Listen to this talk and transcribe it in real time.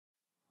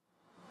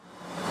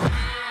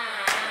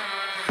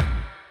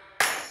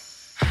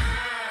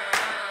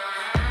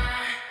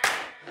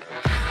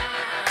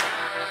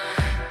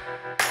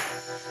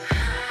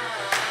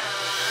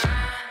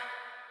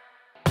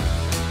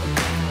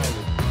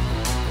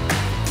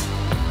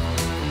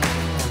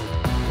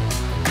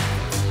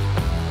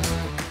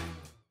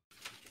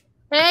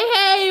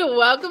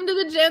Welcome to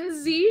the Gen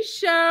Z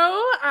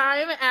Show.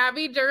 I'm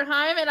Abby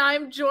Durheim, and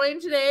I'm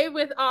joined today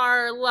with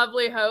our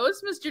lovely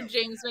host, Mr.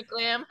 James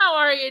McLamb. How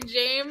are you,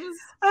 James?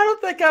 I don't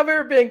think I've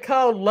ever been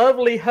called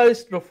lovely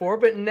host before,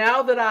 but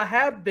now that I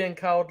have been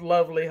called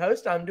lovely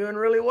host, I'm doing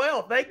really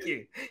well. Thank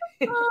you.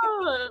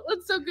 Oh,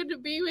 it's so good to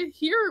be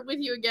here with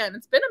you again.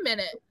 It's been a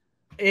minute.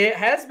 It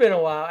has been a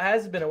while. It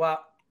has been a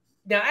while.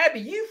 Now,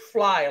 Abby, you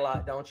fly a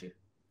lot, don't you?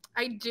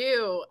 I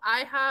do. I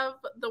have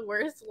the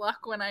worst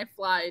luck when I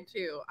fly,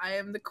 too. I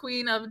am the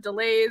queen of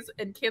delays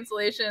and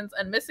cancellations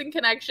and missing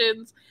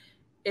connections.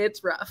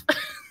 It's rough.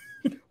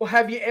 Well,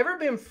 have you ever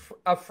been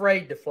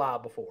afraid to fly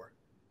before?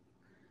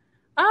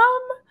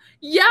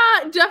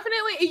 Yeah,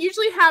 definitely. It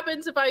usually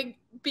happens if I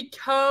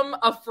become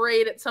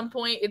afraid at some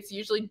point. It's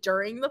usually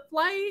during the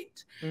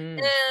flight.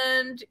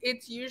 And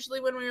it's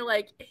usually when we're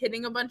like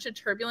hitting a bunch of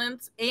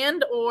turbulence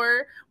and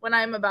or when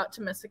I'm about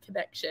to miss a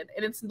connection.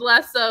 And it's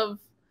less of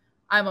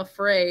I'm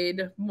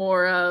afraid,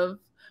 more of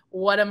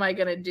what am I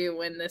going to do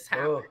when this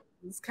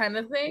happens kind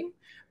of thing.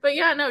 But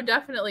yeah, no,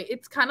 definitely.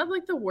 It's kind of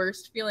like the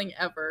worst feeling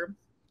ever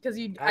because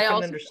I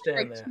also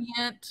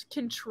can't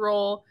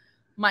control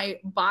my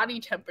body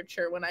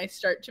temperature when I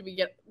start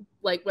to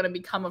when I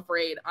become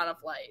afraid on a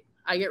flight.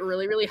 I get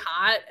really, really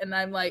hot and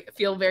I'm like,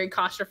 feel very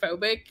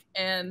claustrophobic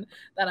and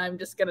that I'm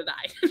just going to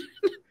die.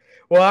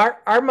 Well,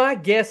 my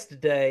guest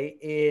today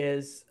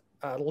is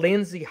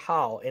Lindsey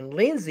Hall, and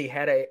Lindsey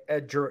had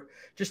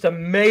just a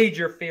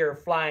major fear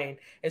of flying,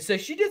 and so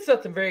she did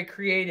something very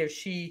creative.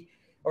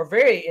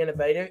 Very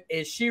innovative.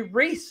 Is she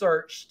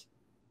researched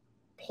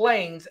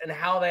planes and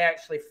how they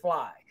actually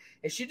fly,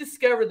 and she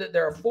discovered that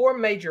there are 4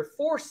 major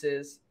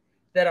forces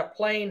that a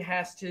plane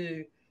has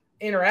to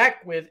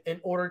interact with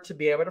in order to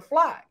be able to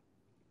fly.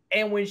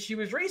 And when she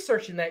was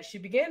researching that, she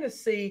began to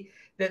see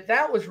that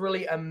that was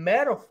really a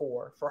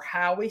metaphor for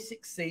how we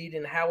succeed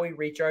and how we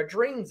reach our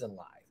dreams in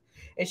life.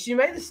 And she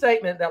made the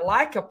statement that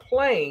like a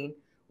plane,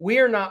 we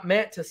are not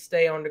meant to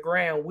stay on the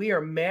ground. We are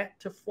meant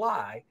to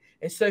fly.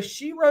 And so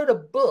she wrote a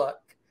book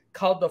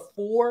called The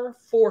 4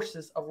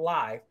 Forces of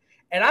Life.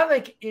 And I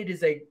think it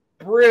is a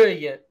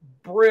brilliant,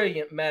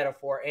 brilliant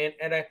metaphor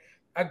and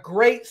a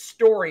great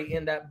story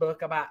in that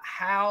book about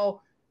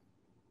how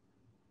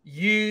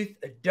youth,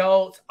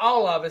 adults,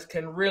 all of us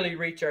can really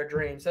reach our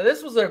dreams. So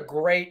this was a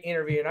great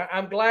interview. And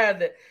I'm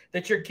glad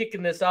that you're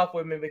kicking this off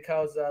with me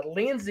because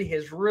Lindsey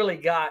has really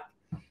got,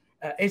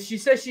 and she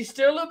says she's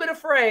still a little bit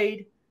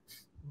afraid,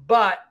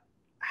 but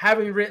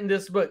having written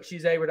this book,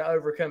 she's able to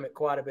overcome it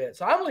quite a bit.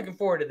 So I'm looking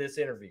forward to this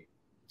interview.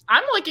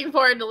 I'm looking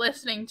forward to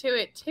listening to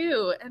it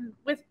too. And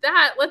with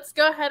that, let's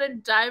go ahead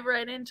and dive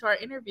right into our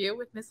interview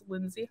with Miss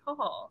Lindsey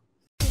Hall.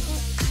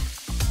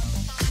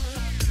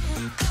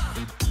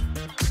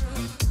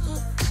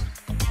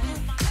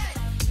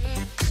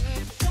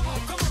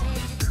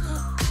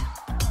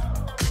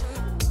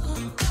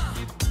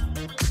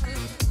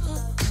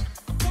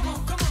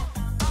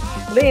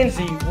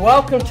 Lindsey,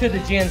 welcome to the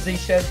Gen Z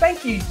Show.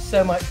 Thank you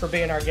so much for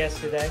being our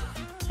guest today.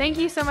 Thank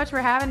you so much for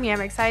having me.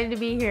 I'm excited to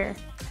be here.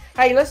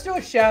 Hey, let's do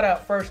a shout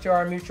out first to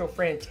our mutual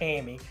friend,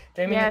 Tammy.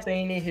 Tammy yes.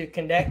 Matheny, who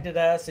connected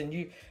us,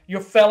 and your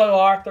fellow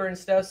author and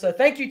stuff. So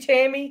thank you,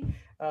 Tammy,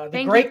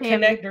 the great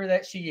connector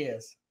that she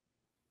is.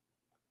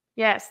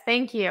 Yes,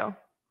 thank you.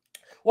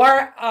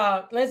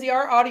 Well, Lindsey,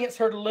 our audience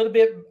heard a little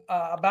bit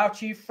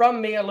about you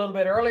from me a little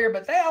bit earlier,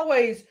 but they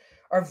always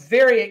are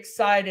very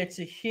excited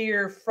to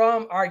hear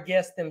from our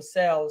guests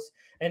themselves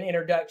an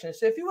introduction.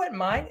 So if you wouldn't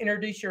mind,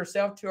 introduce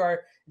yourself to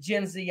our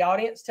Gen Z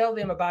audience. Tell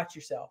them about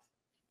yourself.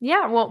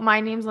 Yeah, well,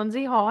 my name's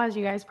Lindsey Hall, as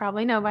you guys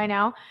probably know by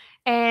now.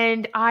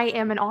 And I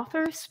am an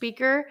author,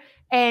 speaker,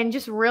 and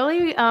just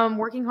really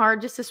working hard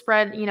just to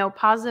spread,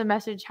 positive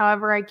message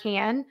however I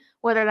can,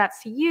 whether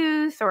that's to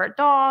youth or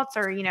adults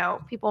or,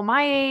 people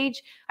my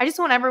age. I just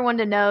want everyone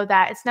to know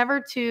that it's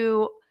never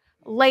too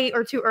late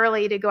or too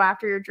early to go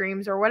after your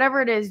dreams or whatever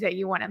it is that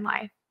you want in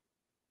life.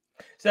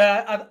 So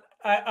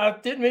I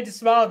didn't mean to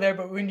smile there,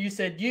 but when you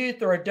said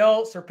youth or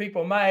adults or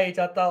people my age,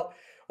 I thought,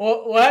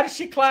 well, how does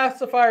she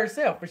classify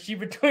herself? Is she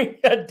between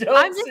adults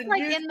I'm just and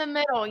like youth? in the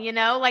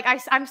middle, like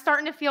I'm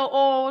starting to feel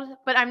old,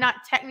 but I'm not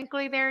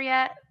technically there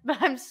yet, but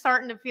I'm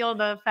starting to feel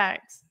the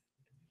effects.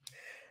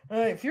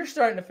 If you're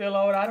starting to feel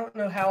old, I don't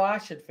know how I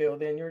should feel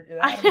then.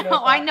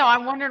 I know.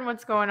 I'm wondering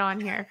what's going on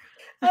here.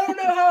 I don't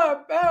know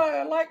how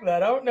I like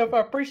that. I don't know if I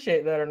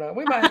appreciate that or not.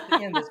 We might have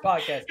to end this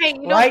podcast hey,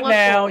 right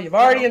now. You've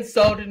already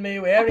insulted me.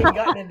 We haven't even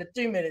gotten into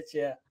 2 minutes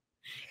yet.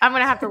 I'm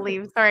going to have to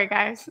leave. Sorry,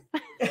 guys.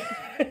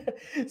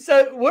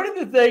 So one of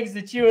the things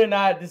that you and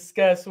I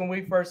discussed when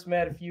we first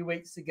met a few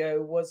weeks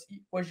ago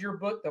was your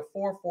book, The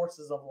 4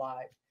 Forces of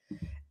Life.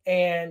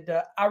 And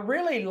I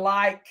really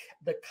like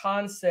the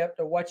concept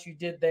of what you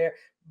did there.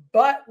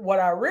 But what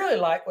I really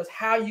liked was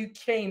how you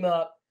came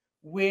up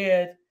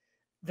with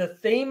the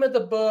theme of the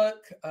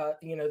book,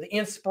 the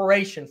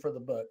inspiration for the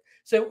book.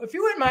 So if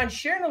you wouldn't mind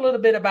sharing a little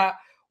bit about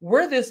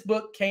where this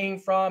book came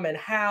from and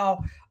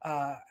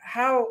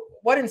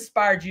what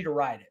inspired you to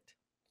write it.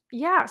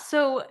 Yeah.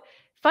 So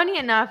funny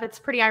enough, it's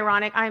pretty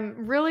ironic.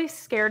 I'm really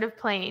scared of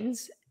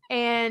planes.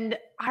 And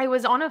I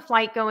was on a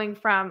flight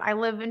I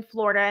live in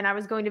Florida, and I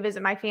was going to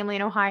visit my family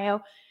in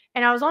Ohio.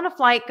 And I was on a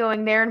flight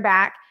going there and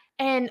back.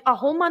 And a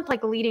whole month,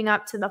 like leading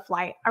up to the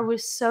flight, I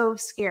was so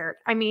scared.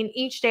 I mean,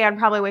 each day I'd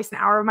probably waste an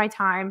hour of my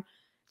time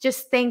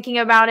just thinking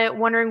about it,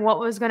 wondering what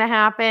was going to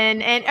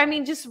happen. And I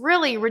mean, just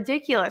really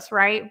ridiculous,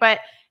 right? But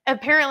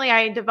apparently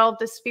I developed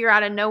this fear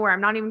out of nowhere.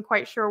 I'm not even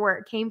quite sure where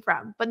it came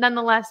from, but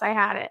nonetheless, I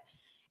had it.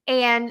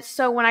 And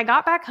so when I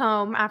got back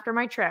home after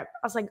my trip,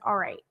 I was like, all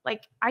right,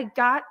 like I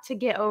got to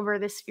get over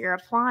this fear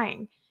of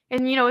flying.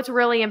 And, it's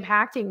really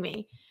impacting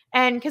me.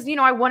 And because,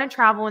 I want to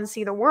travel and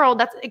see the world.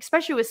 That's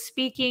especially with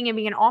speaking and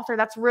being an author.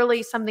 That's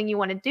really something you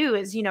want to do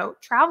is,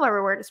 travel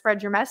everywhere to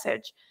spread your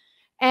message.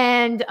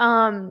 And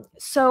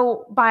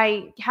so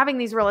by having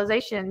these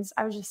realizations,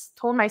 I was just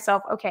told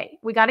myself, okay,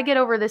 we got to get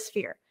over this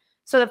fear.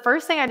 So the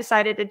first thing I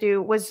decided to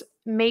do was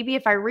maybe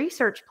if I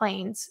research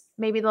planes,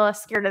 maybe the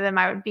less scared of them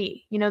I would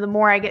be, the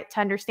more I get to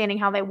understanding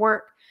how they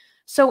work.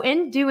 So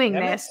in doing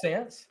that this, makes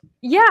sense.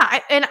 Yeah.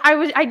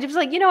 I just was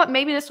like, you know what,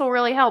 maybe this will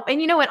really help. And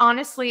you know what,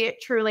 honestly,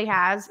 it truly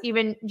has.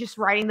 Even just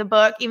writing the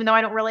book, even though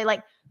I don't really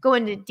like go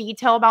into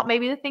detail about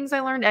maybe the things I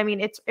learned, I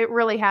mean, it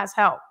really has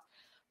helped.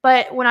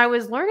 But when I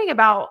was learning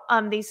about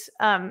these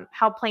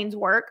how planes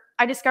work,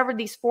 I discovered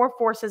these 4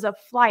 forces of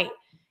flight.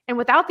 And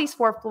without these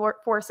 4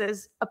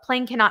 forces, a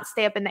plane cannot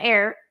stay up in the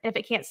air. And if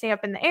it can't stay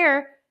up in the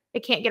air,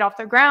 it can't get off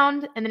the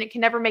ground, and then it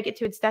can never make it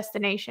to its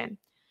destination.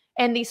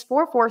 And these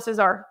 4 forces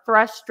are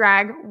thrust,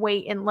 drag,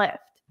 weight, and lift.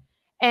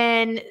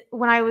 And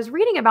when I was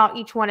reading about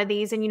each one of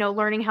these and,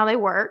 learning how they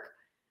work,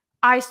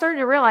 I started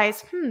to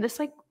realize, this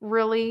like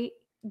really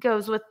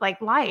goes with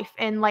like life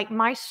and like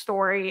my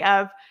story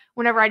of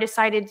whenever I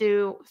decided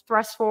to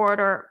thrust forward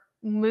or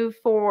move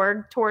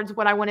forward towards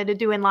what I wanted to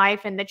do in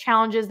life and the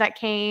challenges that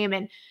came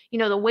and,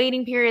 the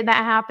waiting period that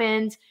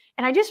happened.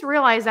 And I just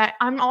realized that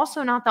I'm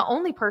also not the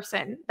only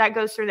person that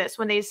goes through this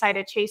when they decide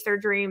to chase their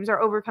dreams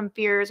or overcome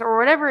fears or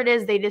whatever it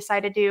is they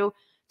decide to do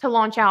to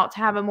launch out to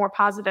have a more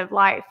positive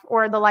life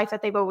or the life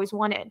that they've always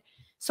wanted.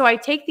 So I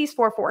take these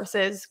 4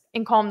 forces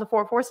and call them the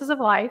 4 forces of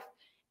life.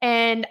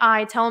 And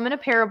I tell them in a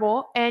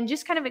parable and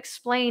just kind of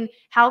explain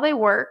how they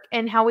work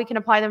and how we can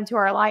apply them to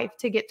our life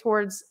to get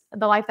towards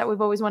the life that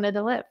we've always wanted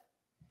to live.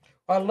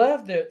 I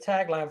love the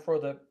tagline for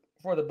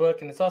the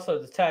book, and it's also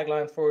the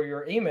tagline for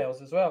your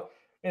emails as well.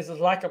 This is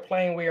like a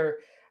plane. We are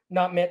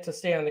not meant to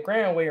stay on the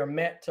ground. We are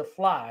meant to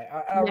fly.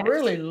 I Yes.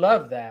 really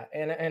love that.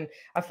 And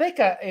I think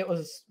it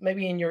was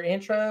maybe in your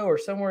intro or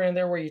somewhere in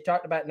there where you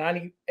talked about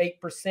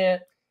 98%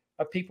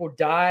 of people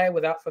die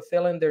without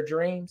fulfilling their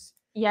dreams.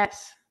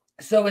 Yes.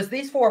 So is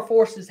these 4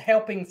 forces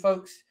helping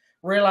folks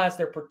realize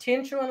their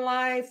potential in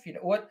life?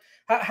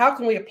 How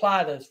can we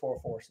apply those 4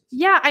 forces?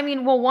 Yeah. I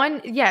mean,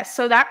 well, yes.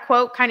 So that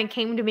quote kind of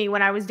came to me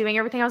when I was doing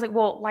everything. I was like,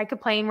 well, like a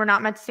plane, we're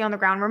not meant to stay on the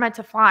ground. We're meant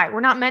to fly.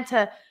 We're not meant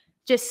to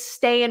just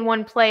stay in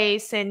one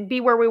place and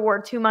be where we were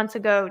 2 months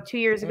ago, 2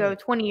 years ago,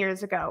 20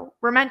 years ago.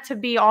 We're meant to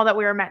be all that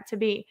we were meant to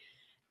be.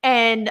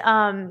 And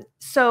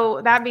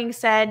so that being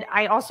said,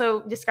 I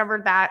also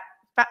discovered that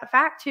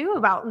fact too,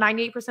 about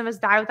 98% of us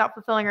die without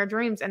fulfilling our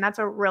dreams. And that's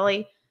a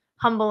really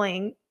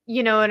humbling,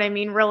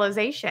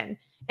 realization.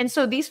 And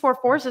so these 4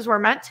 forces were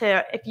meant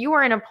to, if you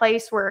are in a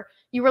place where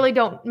you really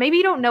maybe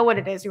you don't know what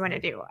it is you want to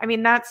do. I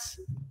mean, that's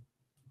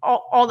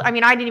I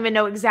didn't even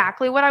know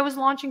exactly what I was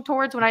launching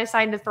towards when I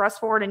decided to thrust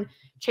forward and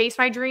chase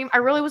my dream. I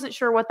really wasn't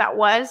sure what that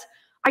was.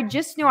 I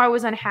just knew I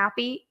was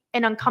unhappy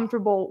and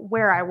uncomfortable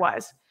where I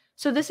was.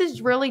 So this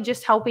is really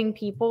just helping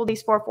people,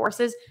 these 4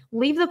 forces,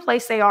 leave the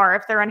place they are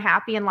if they're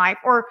unhappy in life,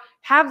 or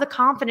have the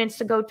confidence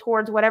to go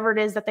towards whatever it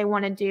is that they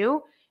want to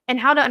do, and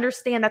how to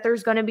understand that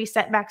there's going to be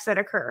setbacks that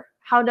occur,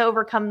 how to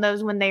overcome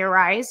those when they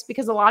arise.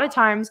 Because a lot of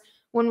times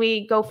when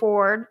we go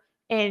forward,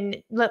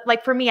 and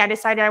like for me, I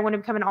decided I want to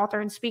become an author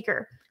and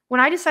speaker.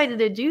 When I decided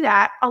to do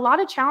that, a lot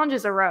of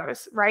challenges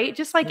arose, right?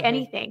 Just like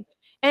anything.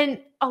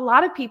 And a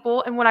lot of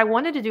people, and what I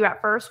wanted to do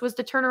at first was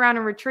to turn around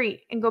and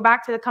retreat and go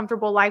back to the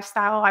comfortable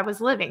lifestyle I was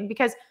living.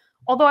 Because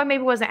although I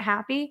maybe wasn't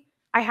happy,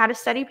 I had a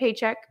steady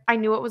paycheck. I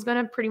knew it was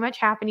going to pretty much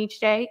happen each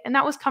day, and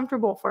that was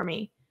comfortable for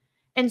me.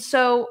 And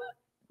so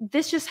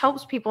this just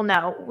helps people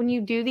know when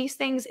you do these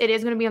things, it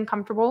is going to be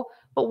uncomfortable.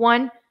 But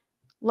 1,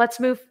 let's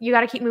move. You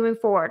got to keep moving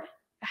forward.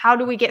 How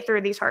do we get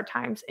through these hard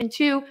times? And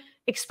 2,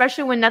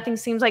 especially when nothing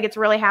seems like it's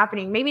really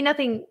happening, maybe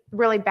nothing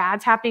really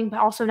bad's happening, but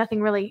also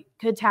nothing really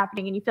good's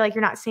happening, and you feel like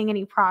you're not seeing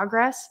any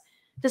progress.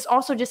 This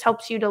also just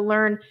helps you to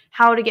learn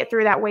how to get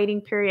through that waiting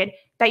period,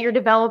 that you're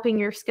developing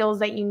your skills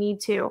that you need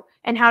to,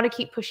 and how to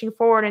keep pushing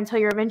forward until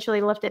you're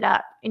eventually lifted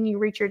up and you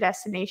reach your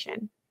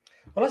destination.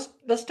 Well,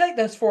 let's take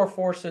those 4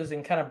 forces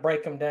and kind of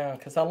break them down,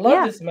 because I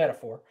love this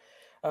metaphor.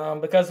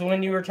 Because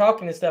when you were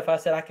talking and stuff, I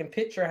said I can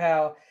picture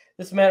how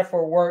this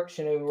metaphor works.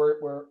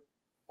 We're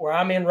where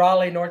I'm in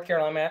Raleigh, North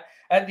Carolina,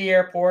 at the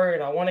airport,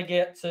 and I want to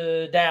get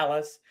to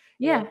Dallas.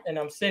 Yeah. And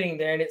I'm sitting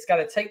there, and it's got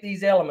to take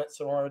these elements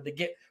in order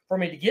for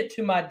me to get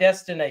to my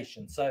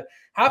destination. So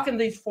how can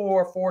these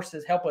 4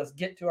 forces help us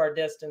get to our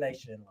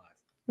destination in life?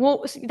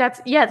 Well,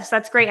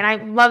 that's great. And I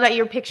love that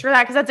you picture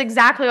that, because that's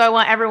exactly what I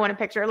want everyone to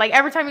picture. Like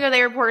every time you go to the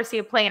airport or see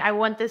a plane, I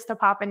want this to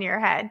pop into your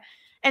head.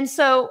 And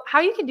so how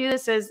you can do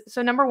this is,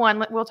 so number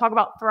one, we'll talk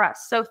about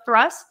thrust. So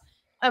thrust,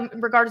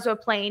 regardless of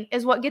a plane,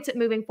 is what gets it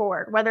moving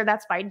forward, whether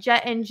that's by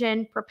jet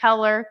engine,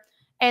 propeller,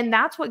 and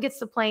that's what gets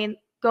the plane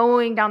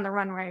going down the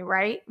runway,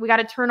 right? We got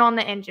to turn on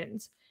the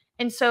engines.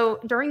 And so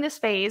during this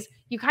phase,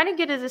 you kind of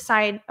get to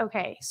decide,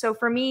 okay, so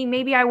for me,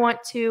 maybe I want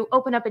to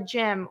open up a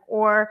gym,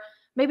 or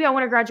maybe I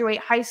want to graduate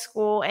high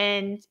school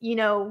and,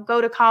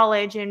 go to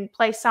college and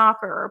play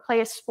soccer or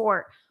play a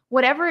sport.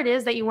 Whatever it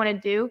is that you want to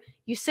do,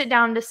 you sit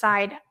down and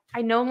decide,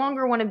 I no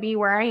longer want to be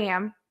where I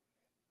am.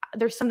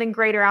 There's something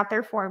greater out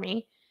there for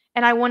me,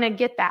 and I want to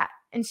get that.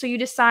 And so you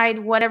decide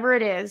whatever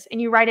it is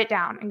and you write it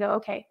down and go,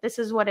 okay, this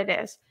is what it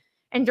is.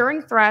 And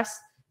during thrust,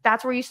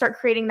 that's where you start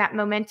creating that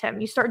momentum.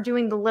 You start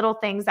doing the little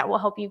things that will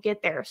help you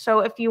get there.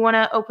 So if you want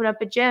to open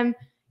up a gym,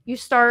 you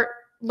start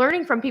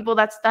learning from people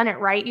that's done it,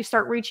 right? You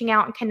start reaching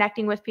out and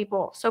connecting with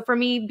people. So for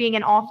me, being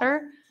an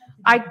author,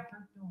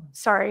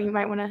 sorry, you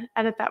might want to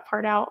edit that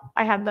part out.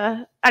 I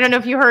don't know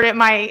if you heard it,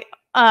 my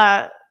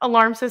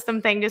alarm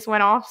system thing just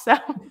went off. So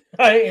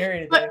I didn't hear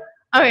anything.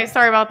 Okay,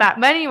 sorry about that.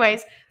 But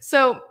anyways,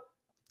 so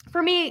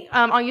for me,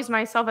 I'll use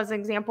myself as an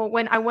example.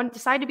 When I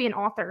decided to be an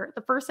author,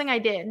 the first thing I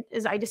did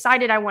is I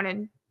decided I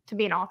wanted to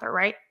be an author,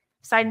 right?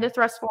 Decided to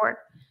thrust forward.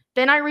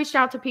 Then I reached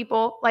out to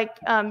people like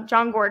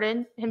John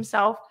Gordon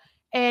himself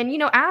and,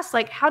 asked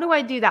like, how do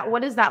I do that?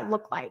 What does that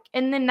look like?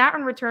 And then that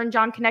in return,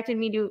 John connected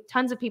me to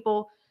tons of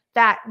people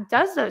that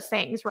does those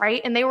things,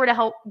 right? And they were to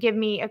help give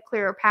me a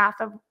clearer path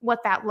of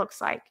what that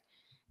looks like.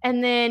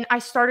 And then I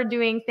started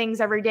doing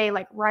things every day,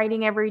 like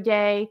writing every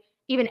day,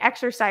 even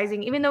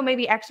exercising, even though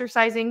maybe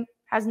exercising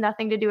has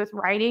nothing to do with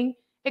writing.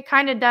 It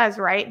kind of does,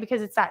 right?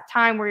 Because it's that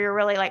time where you're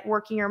really like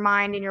working your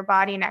mind and your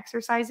body and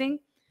exercising.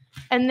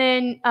 And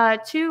then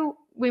two,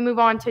 we move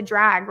on to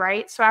drag,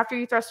 right? So after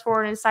you thrust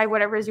forward and decide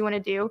whatever it is you want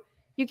to do,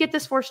 you get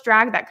this forced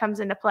drag that comes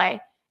into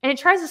play. And it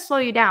tries to slow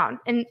you down.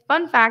 And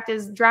fun fact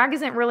is, drag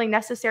isn't really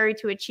necessary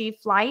to achieve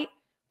flight,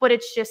 but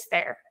it's just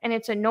there. And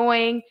it's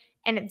annoying,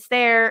 and it's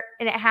there,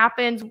 and it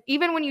happens.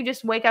 Even when you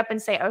just wake up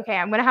and say, okay,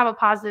 I'm going to have a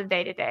positive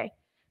day today,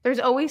 there's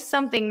always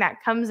something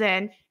that comes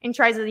in and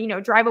tries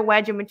to, drive a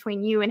wedge in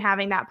between you and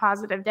having that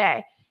positive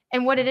day.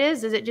 And what it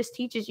is it just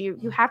teaches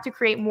you have to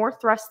create more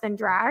thrust than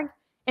drag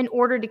in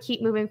order to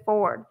keep moving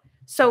forward.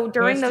 So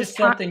during those just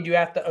something you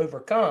have to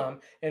overcome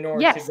in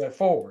order to go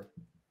forward.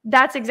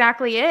 That's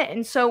exactly it.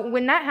 And so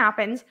when that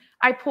happens,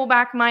 I pull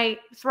back my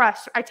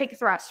thrust. I take a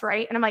thrust,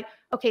 right? And I'm like,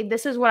 okay,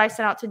 this is what I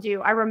set out to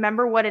do. I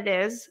remember what it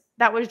is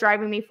that was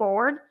driving me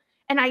forward.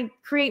 And I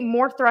create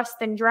more thrust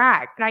than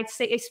drag. And I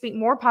speak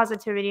more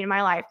positivity in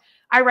my life.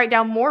 I write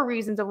down more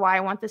reasons of why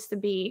I want this to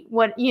be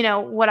what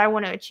I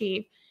want to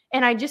achieve.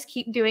 And I just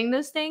keep doing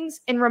those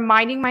things and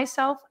reminding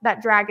myself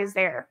that drag is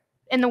there.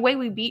 And the way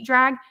we beat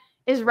drag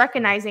is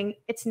recognizing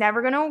it's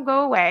never going to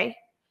go away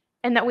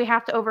and that we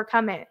have to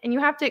overcome it. And you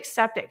have to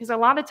accept it. Because a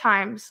lot of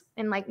times,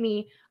 and like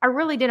me, I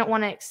really didn't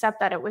want to accept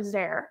that it was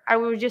there. I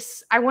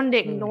wanted to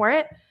ignore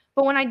it.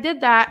 But when I did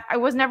that, I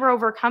was never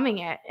overcoming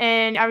it.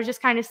 And I was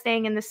just kind of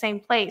staying in the same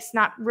place,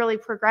 not really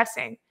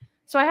progressing.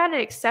 So I had to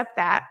accept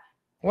that.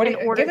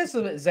 Give us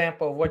an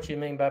example of what you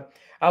mean by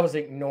I was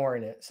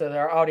ignoring it, so that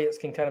our audience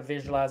can kind of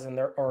visualize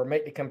or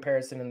make the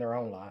comparison in their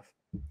own life.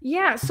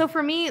 Yeah. So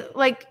for me,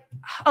 like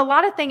a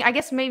lot of things, I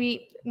guess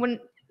maybe when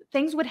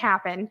things would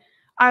happen,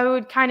 I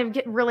would kind of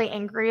get really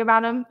angry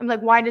about them. I'm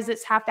like, why does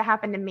this have to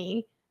happen to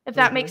me? If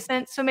that makes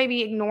sense. So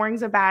maybe ignoring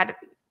is a bad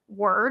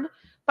word,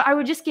 but I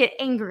would just get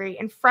angry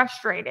and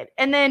frustrated.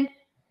 And then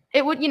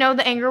it would,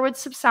 the anger would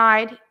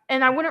subside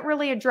and I wouldn't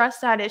really address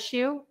that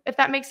issue. If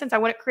that makes sense, I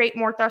wouldn't create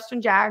more thrust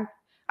and jag.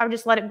 I would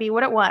just let it be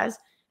what it was.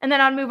 And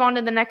then I'd move on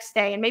to the next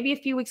day. And maybe a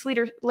few weeks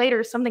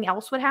later, something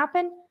else would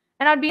happen.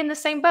 And I'd be in the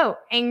same boat,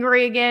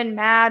 angry again,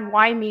 mad,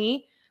 why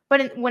me?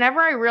 But whenever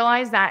I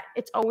realized that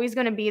it's always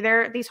going to be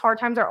there, these hard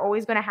times are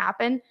always going to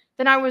happen,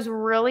 then I was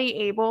really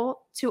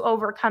able to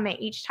overcome it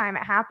each time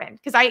it happened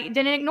because I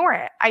didn't ignore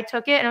it. I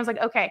took it and I was like,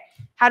 okay,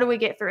 how do we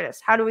get through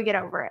this? How do we get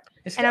over it?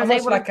 It's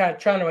almost like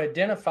trying to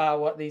identify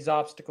what these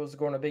obstacles are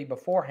going to be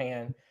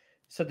beforehand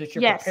so that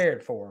you're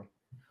prepared for them.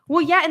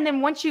 Well, yeah. And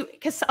then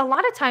because a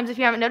lot of times, if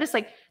you haven't noticed,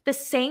 like the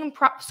same,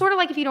 sort of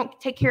like if you don't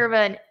take care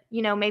of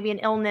maybe an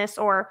illness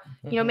or,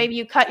 maybe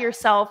you cut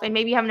yourself and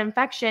maybe you have an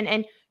infection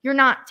and you're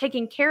not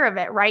taking care of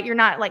it, right? You're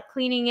not like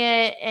cleaning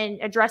it and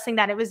addressing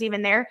that it was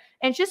even there.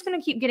 And it's just going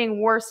to keep getting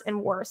worse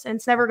and worse and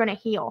it's never going to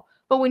heal.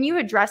 But when you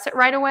address it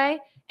right away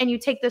and you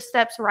take the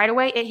steps right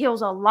away, it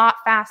heals a lot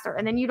faster.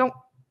 And then you don't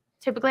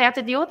typically have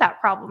to deal with that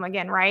problem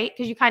again, right?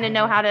 Because you kind of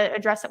know how to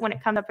address it when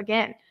it comes up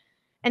again.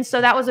 And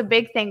so that was a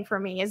big thing for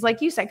me is like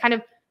you said, kind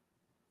of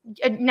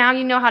now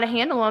you know how to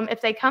handle them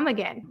if they come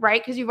again,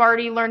 right? Because you've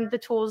already learned the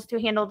tools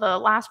to handle the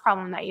last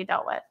problem that you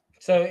dealt with.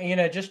 So,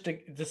 just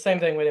the same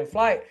thing with in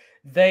flight,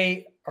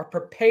 they are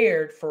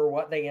prepared for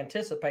what they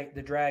anticipate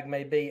the drag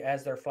may be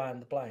as they're flying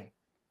the plane.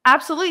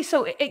 Absolutely.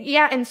 So,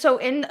 and so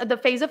in the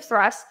phase of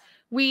thrust,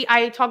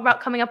 I talk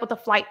about coming up with a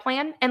flight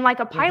plan, and like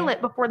a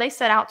pilot, before they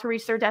set out to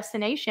reach their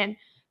destination,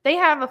 they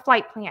have a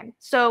flight plan.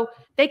 So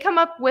they come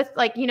up with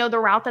like, you know, the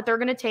route that they're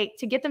going to take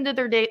to get them to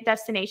their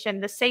destination,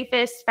 the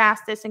safest,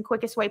 fastest, and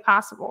quickest way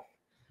possible.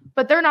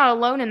 But they're not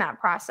alone in that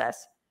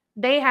process.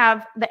 They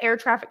have the air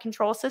traffic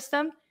control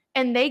system,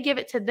 and they give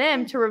it to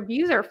them to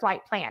review their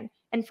flight plan.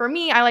 And for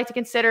me, I like to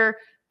consider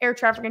air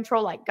traffic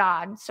control like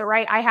God. So,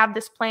 right, I have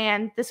this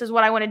plan. This is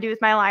what I want to do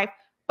with my life.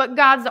 But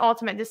God's the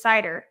ultimate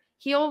decider.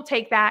 He'll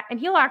take that and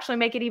he'll actually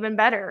make it even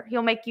better.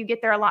 He'll make you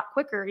get there a lot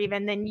quicker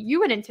even than you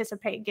would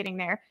anticipate getting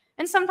there.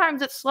 And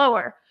sometimes it's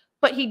slower,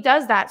 but he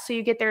does that so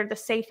you get there the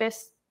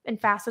safest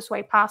and fastest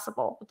way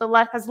possible, with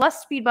as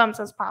less speed bumps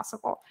as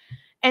possible.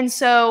 And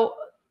so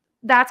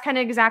that's kind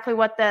of exactly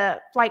what the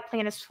flight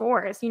plan is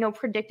for, is, you know,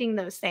 predicting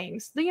those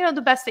things, you know,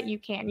 the best that you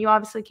can. You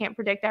obviously can't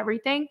predict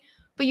everything,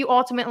 but you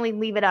ultimately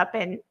leave it up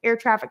in air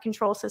traffic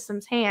control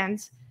system's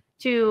hands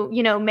to,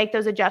 you know, make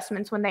those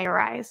adjustments when they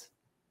arise.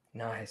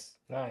 Nice.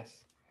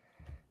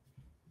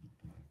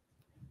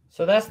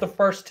 So that's the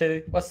first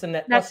two. What's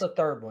the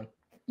third one?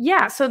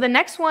 Yeah. So the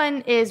next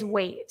one is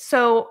weight.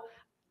 So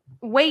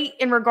weight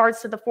in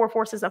regards to the 4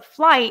 forces of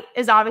flight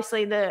is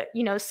obviously the,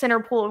 you know, center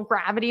pull of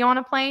gravity on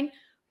a plane,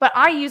 but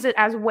I use it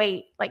as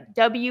weight, like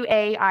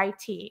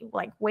WAIT,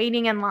 like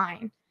waiting in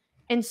line.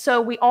 And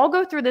so we all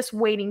go through this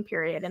waiting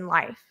period in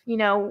life, you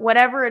know,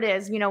 whatever it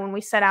is, you know, when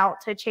we set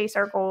out to chase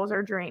our goals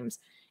or dreams.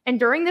 And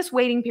during this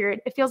waiting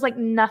period, it feels like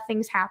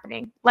nothing's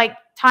happening. Like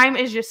time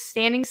is just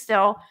standing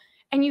still.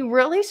 And you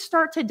really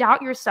start to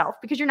doubt yourself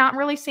because you're not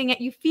really seeing it.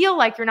 You feel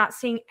like you're not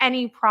seeing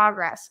any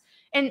progress.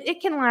 And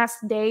it can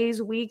last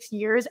days, weeks,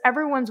 years.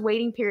 Everyone's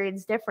waiting period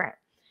is different.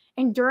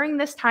 And during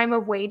this time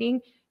of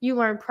waiting, you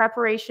learn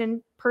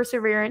preparation,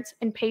 perseverance,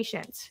 and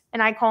patience.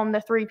 And I call them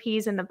the 3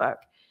 Ps in the book.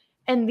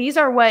 And these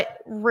are what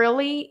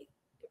really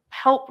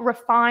help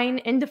refine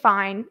and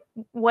define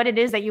what it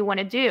is that you want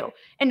to do,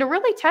 and to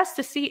really test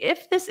to see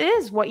if this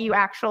is what you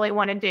actually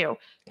want to do.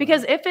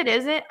 Because if it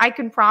isn't, I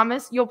can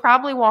promise you'll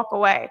probably walk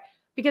away.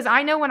 Because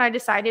I know when I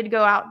decided to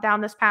go out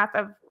down this path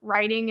of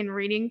writing and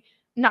reading,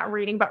 not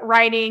reading, but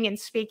writing and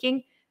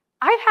speaking,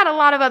 I've had a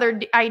lot of other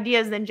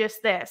ideas than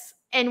just this.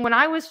 And when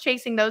I was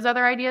chasing those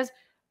other ideas,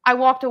 I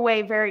walked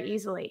away very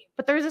easily.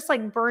 But there's this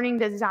like burning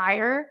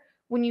desire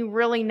when you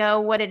really know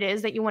what it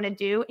is that you want to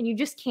do and you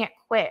just can't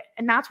quit.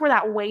 And that's where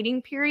that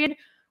waiting period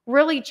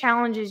really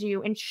challenges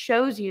you and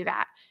shows you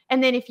that.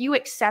 And then if you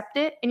accept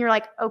it and you're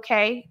like,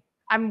 okay,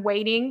 I'm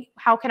waiting,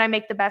 how can I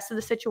make the best of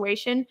the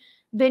situation?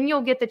 Then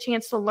you'll get the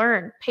chance to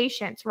learn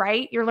patience,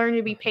 right? You're learning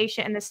to be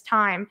patient in this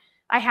time.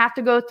 I have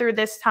to go through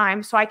this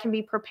time so I can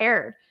be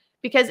prepared.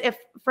 Because if,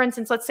 for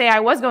instance, let's say I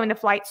was going to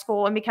flight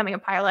school and becoming a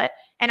pilot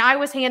and I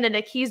was handed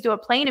the keys to a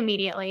plane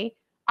immediately,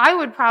 I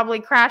would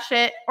probably crash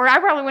it, or I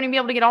probably wouldn't be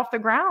able to get off the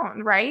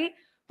ground, right?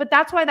 But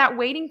that's why that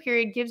waiting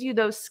period gives you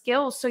those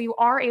skills so you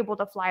are able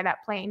to fly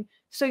that plane,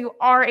 so you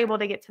are able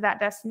to get to that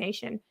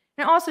destination. And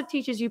it also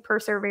teaches you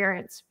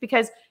perseverance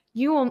because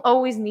you will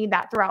always need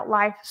that throughout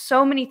life.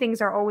 So many things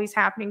are always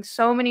happening.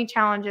 So many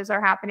challenges are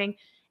happening,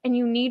 and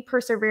you need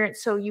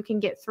perseverance so you can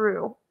get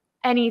through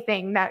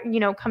anything that, you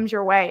know, comes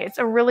your way. It's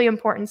a really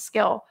important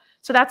skill.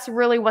 So that's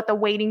really what the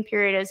waiting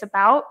period is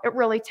about. It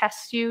really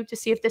tests you to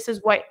see if this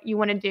is what you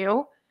want to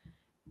do.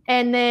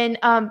 And then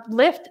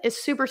lift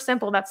is super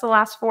simple. That's the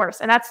last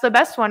force. And that's the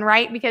best one,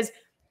 right? Because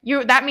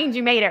that means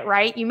you made it,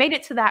 right? You made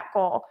it to that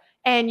goal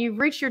and you've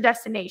reached your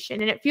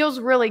destination and it feels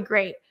really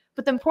great.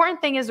 But the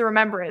important thing is to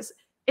remember is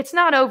it's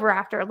not over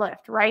after a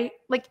lift, right?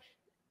 Like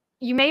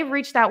you may have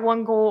reached that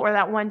one goal or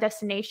that one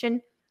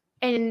destination,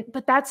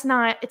 but it's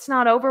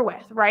not over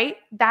with, right?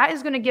 That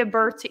is going to give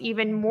birth to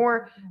even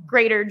more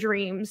greater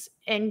dreams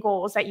and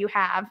goals that you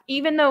have,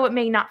 even though it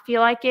may not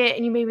feel like it.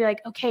 And you may be like,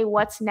 okay,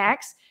 what's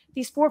next?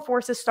 These 4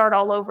 forces start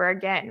all over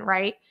again,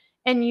 right?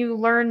 And you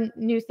learn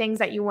new things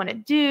that you want to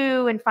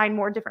do and find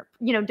more different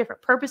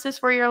purposes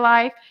for your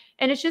life.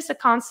 And it's just a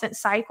constant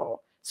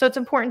cycle. So it's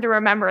important to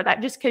remember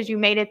that just because you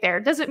made it there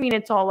doesn't mean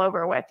it's all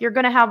over with. You're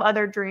going to have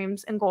other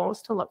dreams and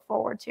goals to look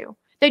forward to.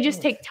 They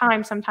just take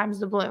time sometimes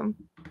to bloom.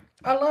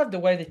 I love the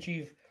way that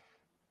you've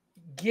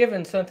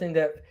given something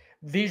that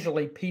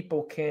visually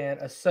people can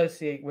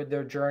associate with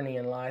their journey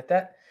in life.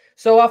 That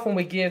so often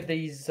we give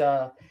these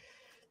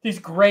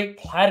great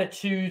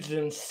platitudes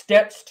and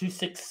steps to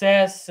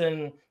success,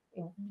 and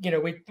you know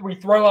we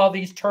throw all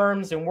these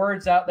terms and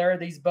words out there,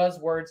 these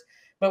buzzwords,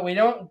 but we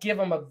don't give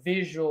them a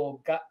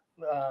visual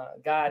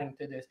guiding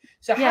to this.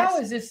 So yes. How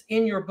is this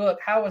in your book?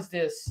 How is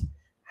this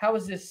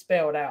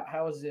spelled out?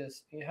 How is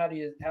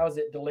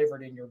it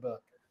delivered in your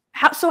book?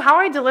 How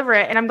I deliver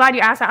it, and I'm glad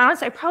you asked that.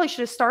 Honestly, I probably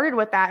should have started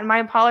with that, and my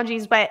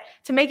apologies. But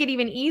to make it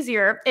even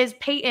easier, is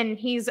Peyton.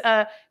 He's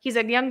a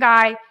young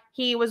guy.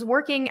 He was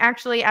working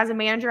actually as a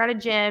manager at a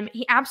gym.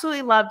 He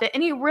absolutely loved it,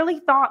 and he really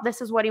thought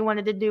this is what he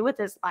wanted to do with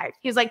his life.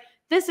 He was like,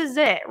 "This is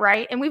it,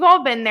 right?" And we've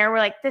all been there. We're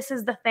like, "This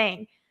is the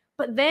thing."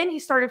 But then he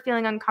started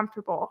feeling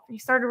uncomfortable. He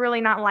started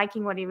really not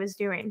liking what he was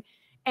doing,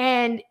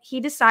 and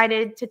he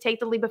decided to take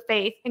the leap of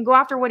faith and go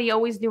after what he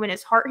always knew in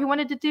his heart he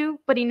wanted to do,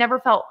 but he never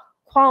felt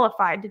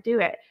qualified to do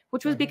it,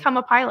 which was become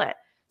a pilot.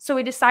 So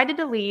he decided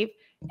to leave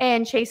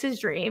and chase his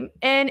dream.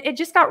 And it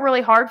just got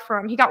really hard for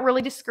him. He got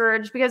really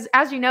discouraged because,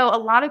 as you know, a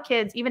lot of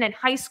kids, even in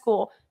high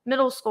school,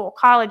 middle school,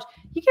 college,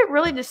 you get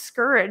really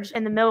discouraged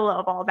in the middle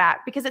of all that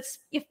because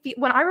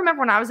when I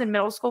remember when I was in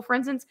middle school, for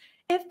instance,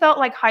 it felt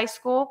like high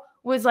school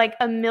was like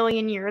a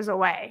million years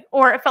away,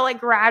 or it felt like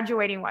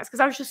graduating was,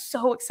 because I was just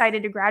so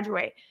excited to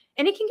graduate.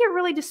 And it can get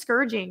really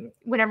discouraging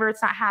whenever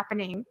it's not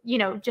happening,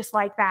 just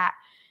like that.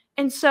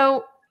 And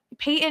so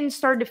Peyton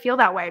started to feel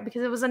that way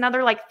because it was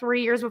another like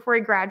 3 years before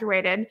he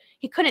graduated.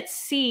 He couldn't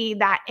see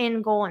that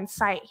end goal in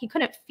sight. He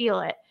couldn't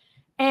feel it.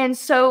 And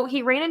so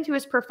he ran into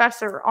his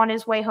professor on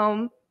his way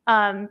home,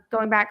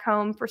 going back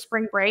home for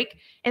spring break.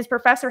 And his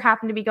professor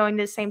happened to be going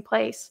to the same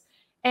place.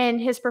 And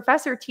his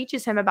professor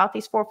teaches him about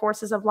these 4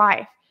 forces of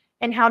life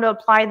and how to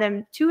apply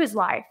them to his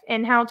life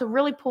and how to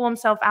really pull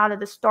himself out of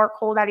this dark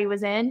hole that he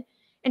was in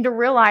and to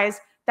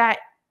realize that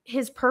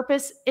his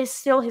purpose is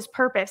still his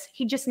purpose.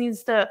 He just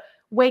needs to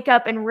wake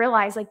up and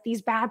realize like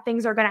these bad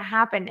things are going to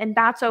happen and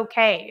that's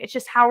okay. It's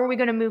just how are we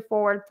going to move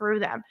forward through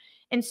them?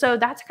 And so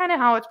that's kind of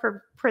how it's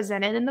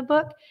presented in the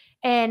book.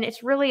 And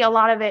it's really, a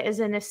lot of it is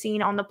in a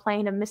scene on the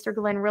plane of Mr.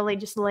 Glenn really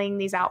just laying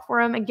these out for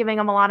him and giving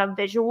him a lot of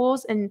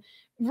visuals, and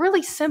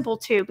really simple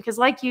too, because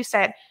like you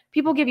said,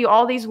 people give you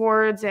all these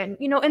words and,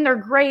 and they're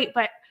great,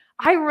 but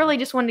I really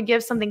just wanted to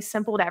give something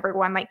simple to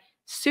everyone, like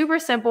super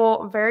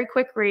simple, very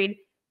quick read.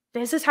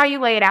 This is how you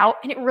lay it out.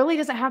 And it really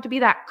doesn't have to be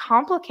that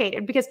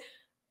complicated, because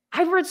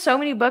I've read so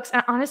many books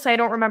and honestly, I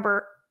don't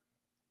remember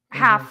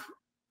half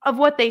of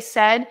what they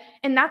said.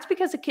 And that's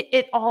because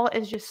it all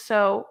is just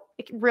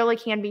it really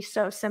can be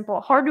so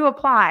simple, hard to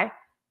apply,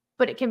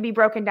 but it can be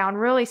broken down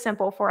really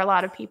simple for a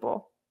lot of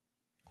people.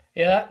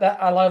 Yeah,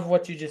 I love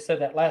what you just said,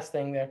 that last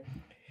thing there.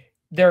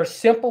 There are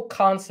simple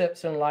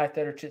concepts in life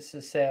that are to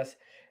success,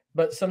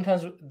 but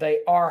sometimes they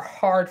are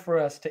hard for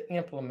us to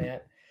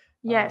implement.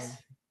 Yes.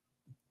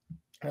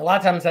 A lot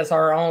of times that's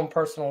our own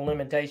personal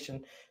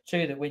limitation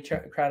too, that we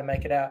try to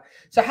make it out.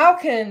 So how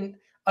can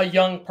a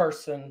young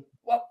person,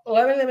 well,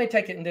 let me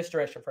take it in this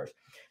direction first.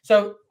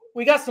 So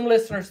we got some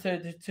listeners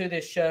to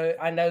this show.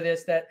 I know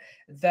this,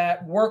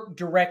 that work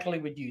directly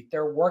with youth.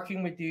 They're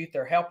working with youth.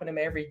 They're helping them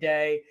every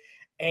day.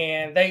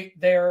 And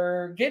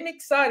they're getting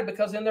excited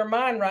because in their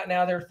mind right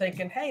now, they're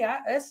thinking, hey,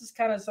 this is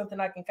kind of something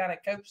I can kind of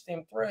coach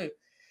them through.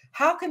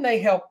 How can they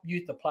help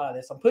youth apply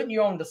this? I'm putting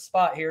you on the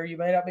spot here. You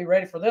may not be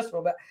ready for this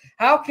one, but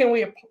how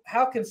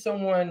can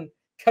someone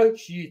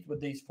coach youth with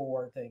these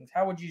 4 things?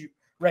 How would you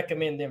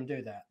recommend them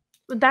do that?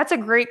 That's a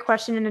great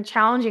question and a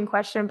challenging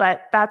question,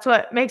 but that's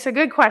what makes a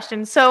good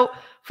question. So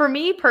for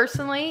me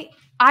personally,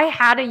 I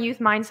had a youth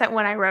mindset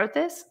when I wrote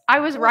this. I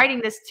was writing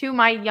this to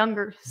my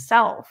younger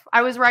self.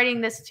 I was writing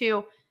this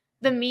to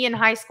the me in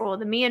high school,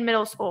 the me in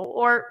middle school,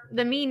 or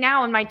the me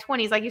now in my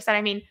 20s. Like you said,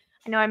 I mean,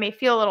 I know I may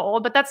feel a little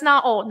old, but that's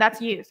not old.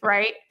 That's youth,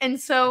 right? And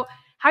so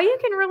how you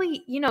can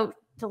really,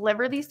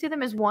 deliver these to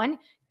them is, one,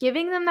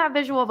 giving them that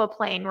visual of a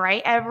plane,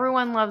 right?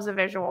 Everyone loves a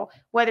visual,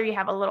 whether you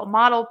have a little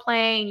model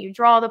plane, you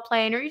draw the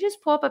plane, or you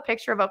just pull up a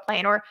picture of a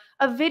plane or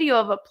a video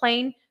of a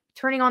plane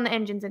turning on the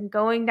engines and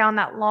going down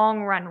that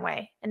long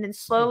runway and then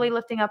slowly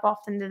lifting up off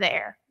into the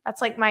air.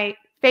 That's like my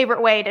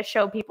favorite way to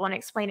show people and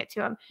explain it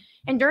to them.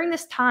 And during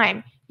this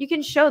time, you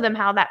can show them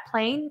how that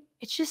plane,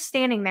 it's just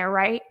standing there,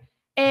 right?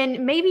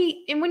 And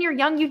when you're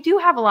young, you do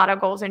have a lot of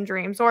goals and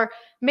dreams, or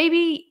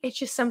maybe it's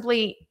just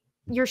simply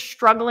you're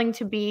struggling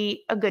to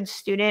be a good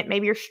student.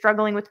 Maybe you're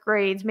struggling with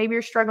grades. Maybe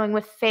you're struggling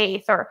with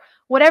faith, or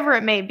whatever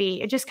it may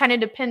be. It just kind of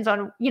depends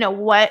on,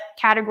 what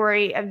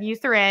category of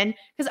youth they're in,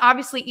 because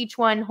obviously each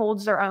one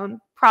holds their own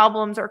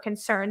problems or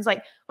concerns.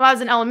 Like when I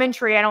was in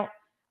elementary,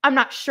 I'm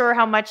not sure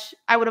how much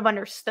I would have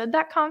understood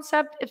that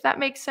concept, if that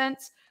makes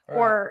sense. Right.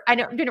 Or I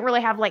didn't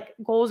really have like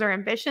goals or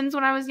ambitions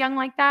when I was young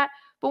like that.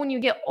 But when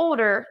you get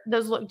older,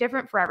 those look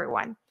different for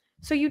everyone.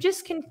 So you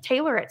just can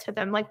tailor it to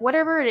them, like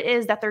whatever it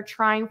is that they're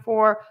trying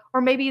for,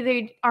 or maybe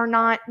they are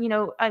not,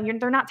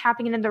 they're not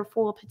tapping into their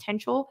full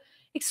potential.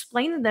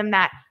 Explain to them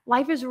that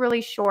life is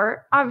really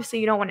short. Obviously,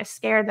 you don't want to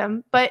scare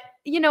them, but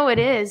it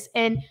is.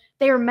 And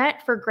they are meant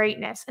for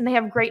greatness, and they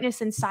have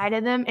greatness inside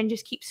of them, and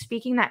just keep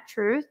speaking that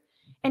truth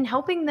and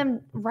helping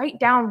them write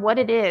down what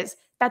it is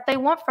that they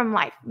want from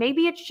life.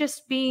 Maybe it's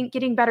just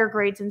getting better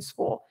grades in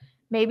school.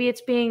 Maybe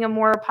it's being a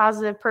more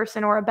positive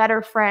person, or a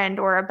better friend,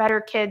 or a better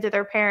kid to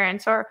their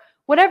parents, or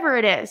whatever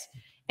it is.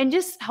 And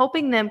just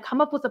helping them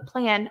come up with a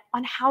plan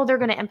on how they're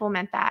going to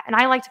implement that. And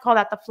I like to call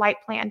that the flight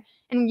plan.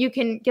 And you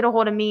can get a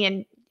hold of me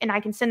and I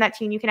can send that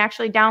to you. And you can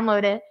actually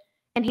download it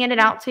and hand it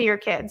out to your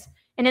kids.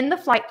 And in the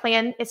flight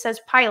plan, it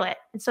says pilot.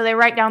 And so they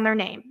write down their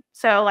name.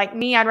 So like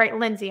me, I'd write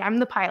Lindsey. I'm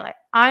the pilot.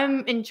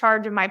 I'm in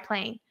charge of my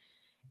plane.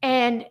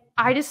 And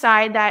I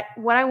decide that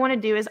what I want to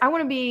do is I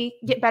want to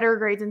get better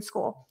grades in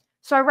school.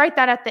 So I write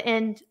that at the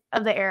end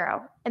of the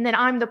arrow. And then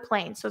I'm the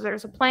plane. So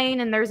there's a plane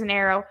and there's an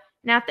arrow.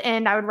 And at the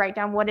end, I would write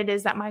down what it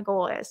is that my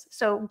goal is.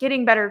 So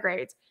getting better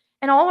grades.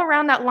 And all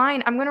around that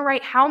line, I'm going to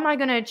write, how am I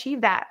going to achieve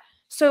that?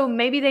 So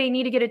maybe they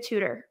need to get a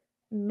tutor.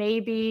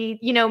 Maybe,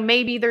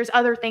 maybe there's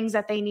other things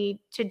that they need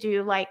to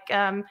do, like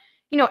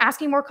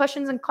asking more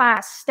questions in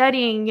class,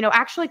 studying,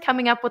 actually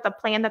coming up with a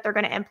plan that they're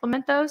going to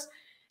implement those.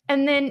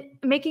 And then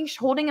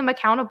holding them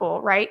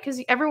accountable, right?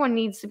 Because everyone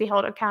needs to be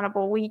held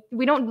accountable. We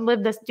don't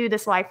do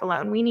this life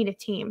alone. We need a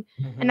team.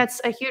 And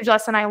that's a huge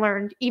lesson I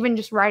learned, even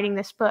just writing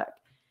this book.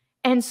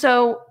 And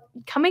so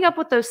coming up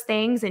with those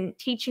things and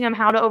teaching them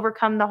how to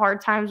overcome the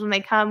hard times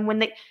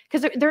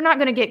because they're not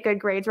going to get good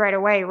grades right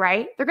away,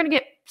 right? They're going to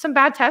get some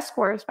bad test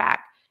scores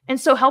back. And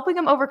so helping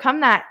them overcome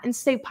that and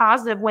stay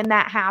positive when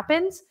that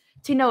happens,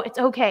 to know it's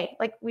okay.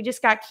 Like, we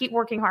just got to keep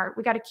working hard.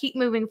 We got to keep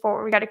moving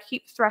forward. We got to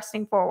keep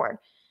thrusting forward.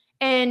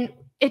 And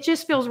it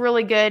just feels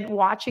really good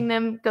watching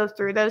them go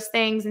through those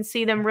things and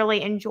see them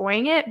really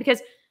enjoying it,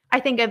 because I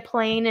think a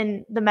plane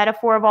and the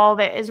metaphor of all of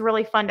it is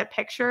really fun to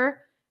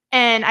picture.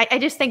 And I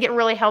just think it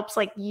really helps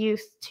like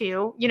youth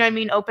too,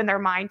 open their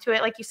mind to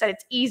it. Like you said,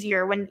 it's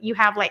easier when you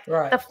have like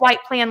the flight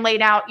plan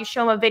laid out, you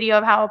show them a video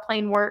of how a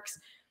plane works.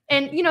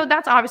 And,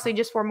 that's obviously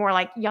just for more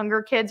like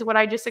younger kids, what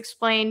I just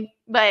explained.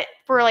 But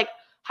for like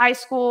high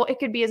school, it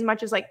could be as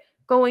much as like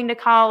going to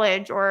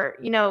college or,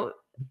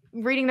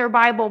 reading their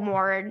Bible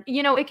more. And,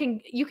 you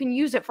can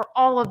use it for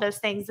all of those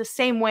things the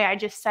same way I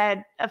just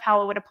said of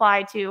how it would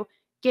apply to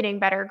getting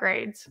better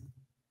grades.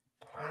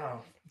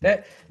 Wow.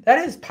 That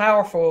is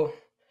powerful.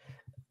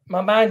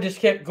 My mind just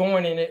kept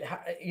going in it,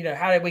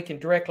 how we can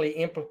directly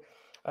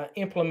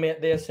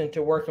implement this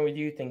into working with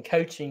youth and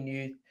coaching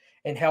youth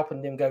and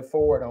helping them go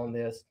forward on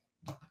this.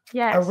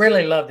 Yes. I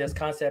really love this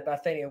concept. I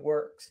think it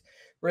works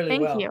really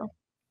well. Thank you.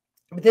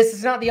 But this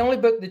is not the only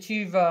book that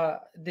you've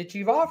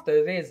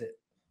authored, is it?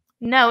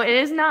 No, it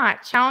is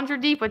not. Challenger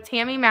Deep with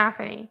Tammy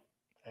Matheny.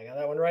 I got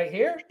that one right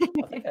here. I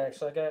think I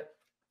got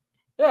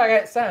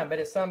it signed, but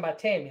it's signed by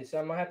Tammy, so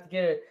I'm gonna have to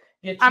get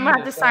I'm gonna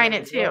have to sign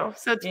it too,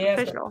 so it's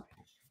official.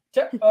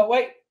 Oh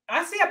wait,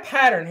 I see a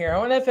pattern here.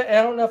 I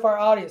don't know if our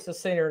audience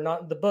has seen it or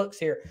not. The books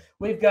here,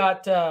 we've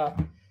got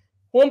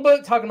one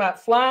book talking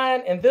about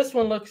flying, and this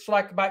one looks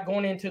like about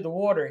going into the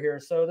water here.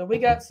 So that we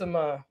got some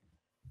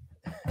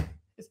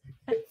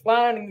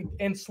flying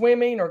and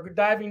swimming or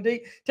diving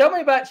deep. Tell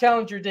me about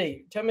Challenger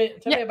Deep. Tell me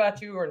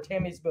about you or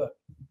Tammy's book.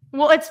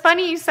 Well, it's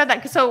funny you said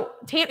that, because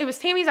it was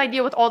Tammy's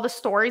idea with all the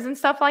stories and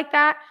stuff like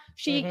that.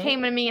 She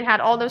came to me and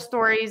had all those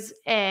stories,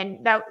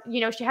 and that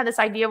she had this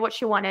idea of what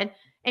she wanted.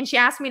 And she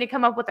asked me to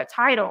come up with a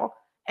title.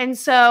 And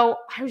so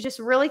I was just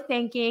really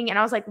thinking, and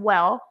I was like,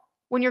 well,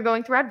 when you're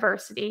going through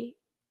adversity,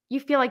 you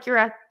feel like you're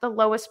at the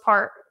lowest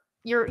part.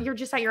 You're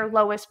just at your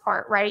lowest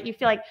part, right? You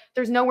feel like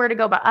there's nowhere to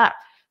go but up.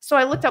 So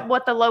I looked up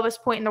what the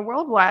lowest point in the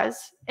world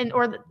was in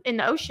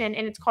the ocean,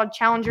 and it's called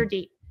Challenger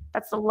Deep.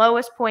 That's the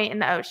lowest point in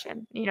the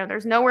ocean.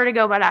 There's nowhere to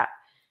go but up.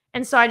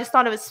 And so I just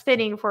thought it was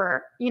fitting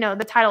for,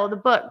 the title of the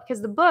book,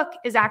 because the book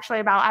is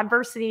actually about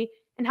adversity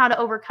and how to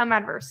overcome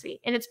adversity.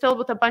 And it's filled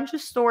with a bunch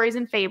of stories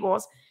and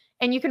fables,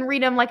 and you can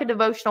read them like a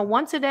devotional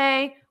once a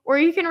day, or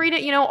you can read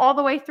it, all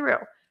the way through.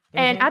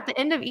 And at the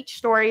end of each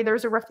story,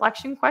 there's a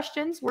reflection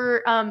questions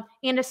and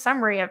a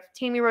summary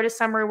Tammy wrote a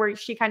summary where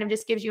she kind of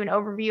just gives you an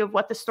overview of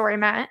what the story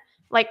meant,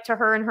 like to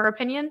her and her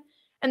opinion.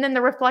 And then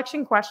the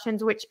reflection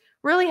questions, which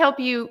really help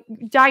you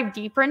dive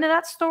deeper into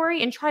that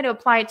story and try to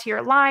apply it to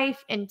your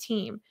life and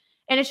team.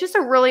 And it's just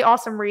a really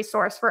awesome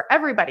resource for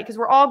everybody, because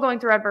we're all going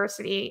through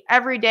adversity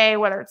every day,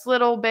 whether it's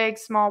little, big,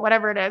 small,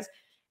 whatever it is.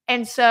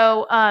 And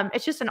so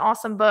it's just an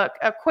awesome book,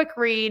 a quick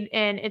read,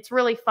 and it's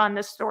really fun.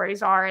 The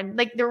stories are, and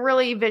like they're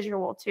really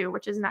visual too,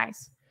 which is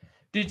nice.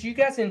 Did you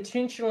guys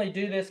intentionally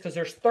do this? Because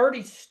there's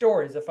 30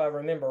 stories, if I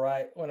remember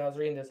right, when I was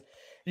reading this.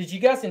 Did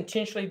you guys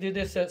intentionally do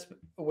this so it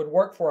would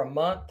work for a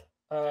month?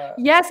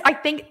 Yes, I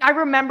think I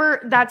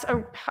remember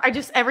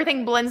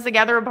everything blends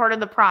together, a part of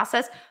the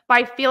process,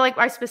 but I feel like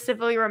I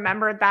specifically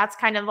remember that's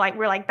kind of like,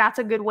 we're like, that's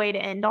a good way to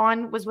end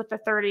on, was with the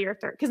 30 or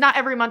 30, because not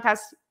every month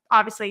has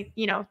obviously,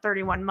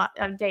 31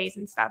 days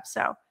and stuff.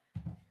 So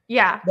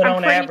yeah. But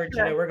on average,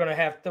 we're going to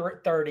have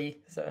 30.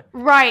 So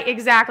right.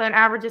 Exactly. On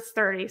average, it's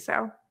 30.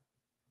 So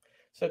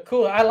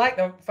cool. I like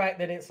the fact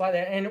that it's like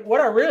that. And what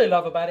I really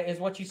love about it is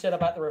what you said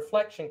about the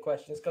reflection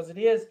questions, because it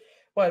is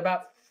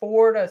about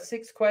 4 to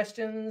 6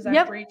 questions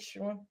after each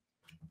one.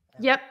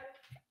 Yep.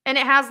 And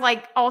it has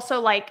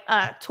also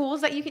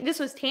tools that you can, this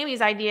was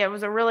Tammy's idea. It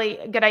was a really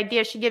good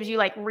idea. She gives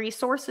you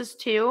resources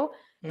too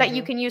that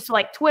you can use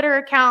to Twitter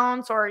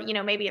accounts, or,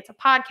 maybe it's a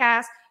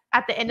podcast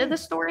at the end of the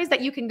stories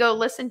that you can go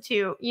listen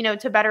to,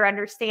 to better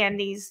understand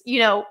these,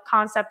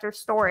 concept or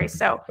stories.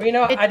 So,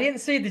 I didn't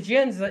see the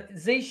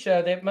GenZ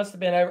Show. That must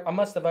have been, I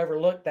must have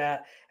overlooked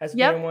that as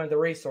being one of the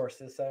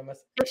resources. So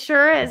it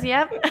sure is.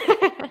 Yep.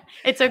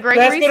 It's a great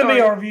That's resource.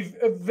 going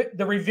to be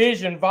the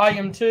revision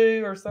volume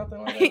 2 or something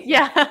like that.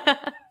 Yeah.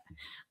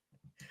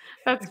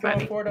 That's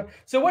funny.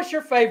 So what's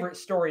your favorite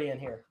story in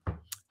here?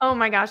 Oh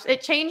my gosh.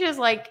 It changes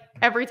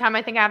every time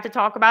I think I have to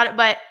talk about it,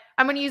 but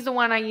I'm going to use the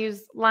one I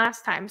used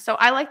last time. So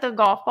I like the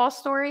golf ball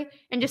story,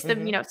 and just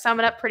to, sum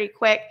it up pretty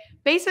quick.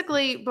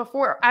 Basically,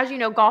 before, as you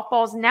know, golf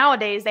balls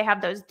nowadays, they have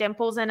those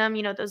dimples in them,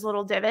 those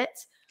little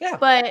divots. Yeah.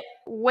 But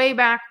way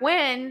back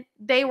when,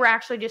 they were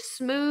actually just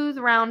smooth,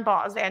 round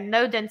balls. They had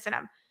no dents in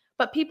them.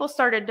 But golfers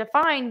started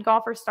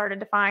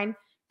to find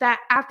that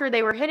after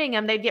they were hitting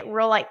them, they'd get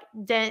real like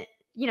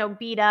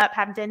beat up,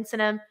 have dents in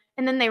them.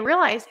 And then they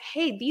realized,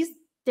 hey, these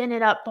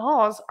dented up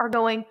balls are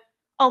going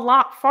a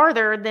lot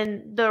farther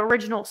than the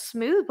original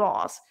smooth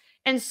balls.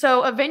 And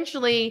so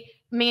eventually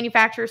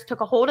manufacturers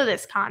took a hold of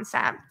this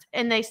concept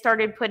and they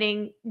started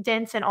putting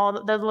dents in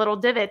all the little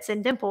divots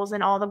and dimples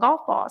in all the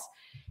golf balls.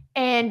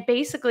 And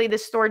basically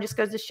this story just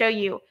goes to show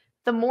you,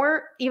 the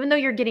more, even though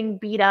you're getting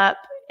beat up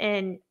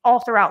and all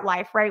throughout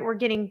life, right? We're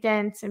getting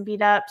dents and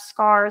beat up,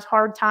 scars,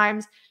 hard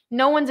times.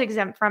 No one's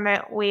exempt from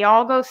it. We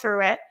all go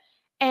through it.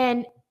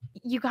 And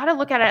you got to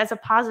look at it as a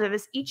positive.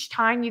 Is each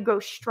time you go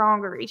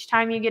stronger, each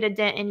time you get a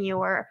dent in you,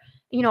 or,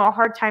 a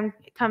hard time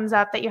comes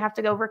up that you have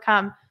to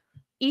overcome,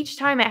 each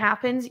time it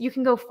happens, you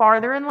can go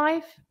farther in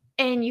life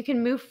and you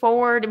can move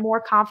forward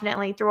more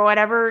confidently through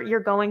whatever you're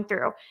going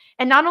through.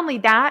 And not only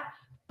that,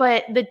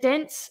 but the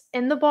dents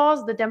in the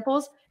balls, the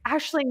dimples,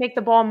 actually make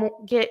the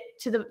ball get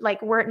to the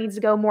where it needs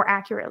to go more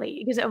accurately.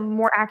 It gives it a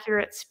more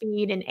accurate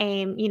speed and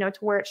aim, to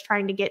where it's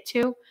trying to get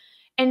to.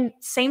 And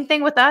same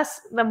thing with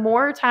us. The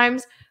more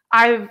times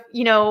I've,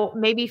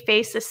 maybe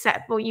faced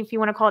if you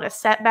want to call it a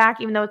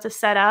setback, even though it's a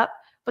setup,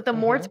 but the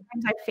more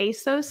times I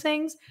face those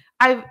things,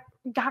 I've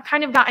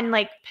gotten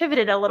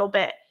pivoted a little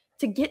bit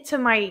to get to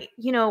my,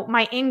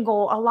 my end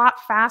goal a lot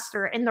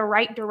faster in the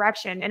right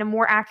direction in a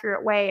more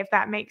accurate way, if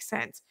that makes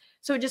sense.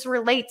 So it just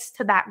relates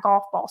to that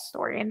golf ball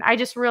story. And I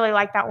just really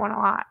like that one a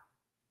lot.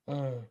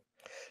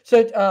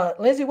 So,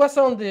 Lindsey, what's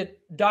on the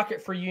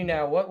docket for you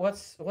now?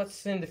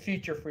 What's in the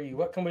future for you?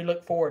 What can we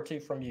look forward to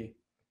from you?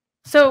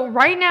 So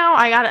right now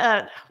I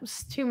got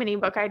too many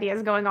book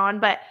ideas going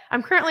on, but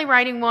I'm currently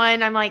writing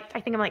one. I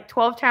think I'm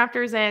 12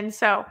 chapters in.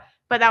 So,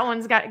 but that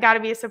one's got to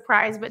be a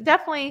surprise, but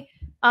definitely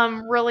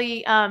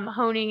really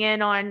honing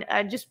in on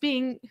just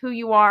being who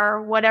you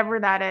are, whatever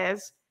that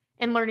is,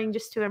 and learning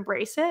just to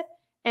embrace it.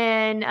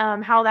 And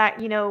how that,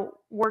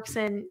 works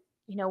in,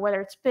 whether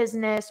it's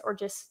business or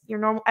just your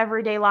normal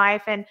everyday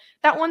life. And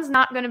that one's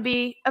not going to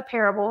be a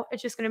parable.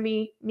 It's just going to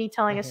be me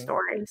telling a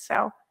story.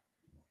 So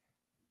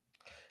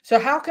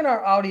how can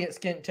our audience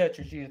get in touch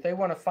with you? If they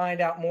want to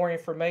find out more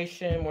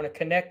information, want to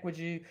connect with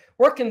you,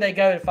 where can they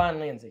go to find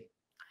Lindsey?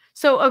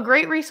 So a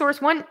great resource,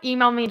 one,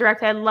 email me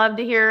directly. I'd love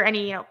to hear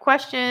any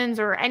questions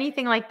or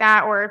anything like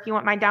that, or if you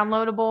want my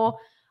downloadable,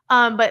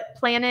 but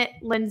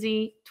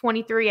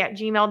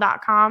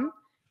planetlindsey23@gmail.com.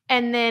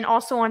 And then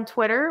also on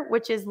Twitter,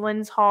 which is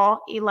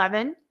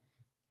LindsHall11.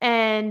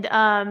 And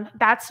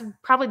that's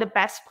probably the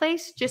best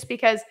place, just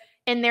because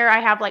in there I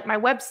have my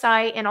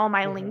website and all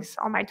my links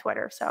on my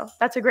Twitter. So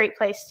that's a great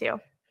place too.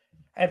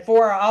 And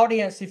for our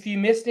audience, if you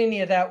missed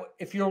any of that,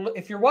 if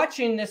you're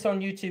watching this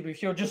on YouTube,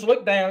 if you'll just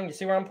look down, you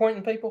see where I'm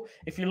pointing, people?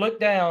 If you look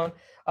down,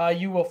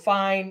 you will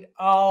find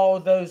all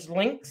those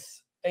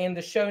links in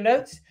the show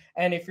notes.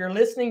 And if you're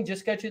listening,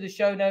 just go to the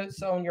show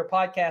notes on your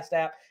podcast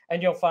app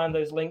and you'll find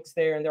those links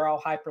there, and they're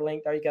all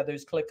hyperlinked. All you got to do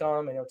is click on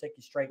them and it'll take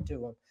you straight to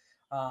them.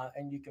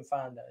 And you can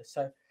find those.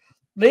 So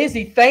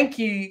Lindsey, thank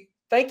you.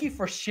 Thank you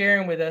for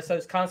sharing with us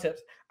those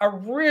concepts. I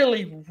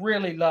really,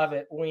 really love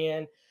it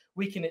when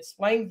we can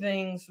explain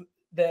things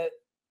that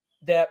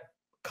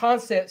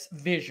concepts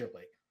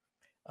visually.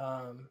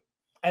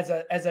 As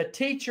a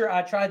teacher,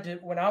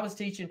 when I was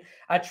teaching,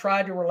 I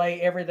tried to relay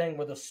everything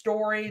with a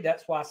story.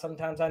 That's why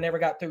sometimes I never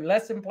got through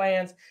lesson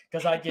plans,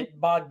 because I get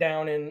bogged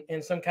down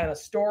in some kind of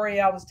story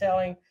I was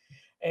telling.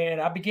 And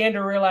I began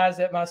to realize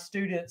that my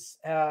students,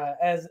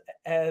 as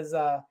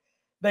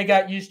they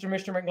got used to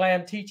Mr.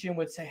 McLamb teaching,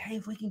 would say, hey,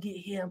 if we can get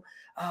him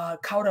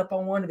caught up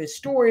on one of his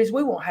stories,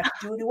 we won't have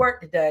to do any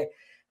work today.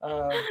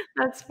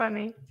 That's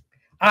funny.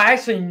 I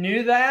actually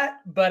knew that,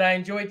 but I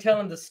enjoyed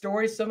telling the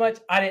story so much.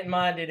 I didn't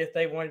mind it if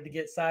they wanted to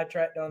get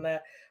sidetracked on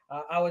that.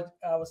 I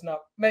was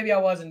not, maybe I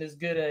wasn't as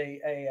good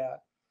a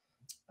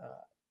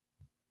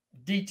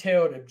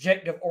detailed,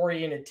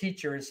 objective-oriented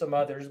teacher as some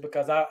others,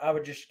 because I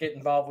would just get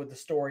involved with the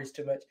stories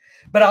too much.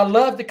 But I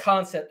love the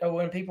concept of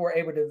when people were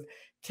able to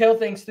tell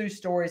things through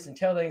stories and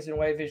tell things in a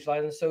way of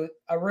visualizing. So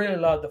I really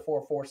love the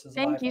four forces.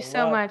 Thank you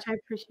so much. I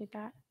appreciate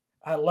that.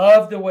 I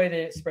love the way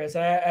they express.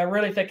 I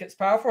really think it's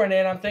powerful. And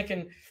then I'm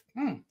thinking,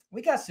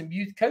 we got some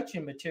youth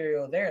coaching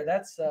material there.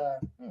 That's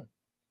and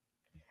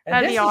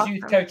this is awesome.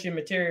 Youth coaching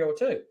material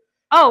too.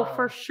 Oh,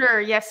 for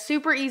sure. Yes.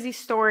 Super easy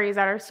stories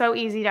that are so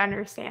easy to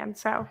understand.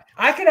 So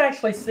I can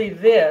actually see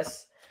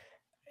this,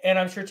 and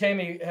I'm sure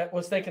Tammy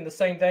was thinking the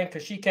same thing,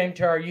 because she came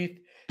to our youth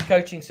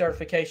coaching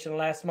certification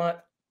last month.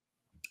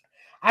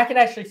 I can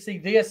actually see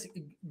this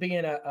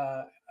being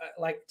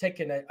like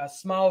taking a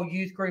small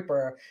youth group,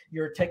 or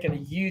you're taking a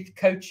youth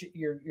coach,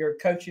 you're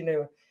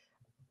coaching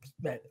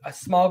a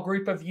small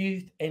group of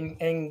youth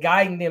and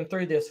guiding them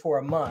through this for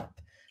a month.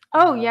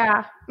 Oh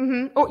yeah.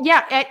 Or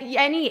yeah, at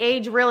any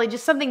age, really,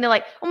 just something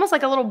to almost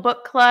like a little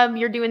book club.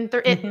 You're doing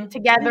it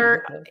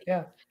together,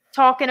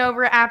 talking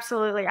over it.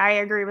 Absolutely. I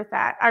agree with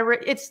that.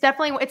 It's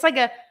definitely, it's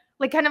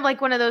kind of like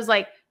one of those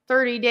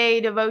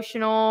 30-day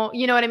devotional,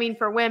 you know what I mean,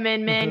 for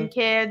women, men,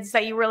 kids,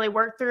 that you really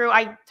work through.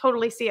 I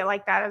totally see it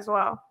like that as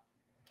well.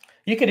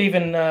 You could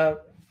even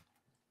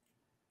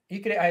You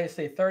could, I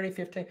say 30,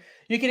 15.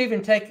 You could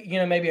even take,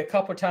 maybe a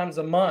couple times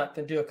a month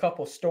and do a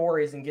couple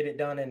stories and get it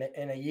done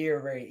in a year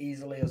very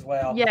easily as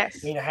well.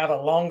 Yes. Have a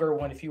longer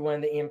one if you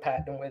want to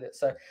impact them with it.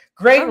 So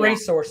great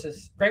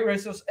resources, great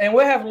resources. And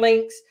we'll have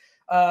links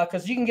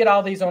because you can get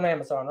all these on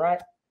Amazon,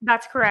 right?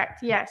 That's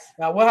correct. Yes.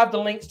 We'll have the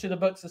links to the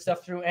books and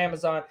stuff through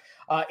Amazon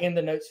in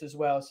the notes as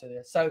well.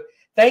 So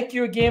thank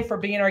you again for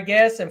being our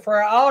guest, and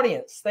for our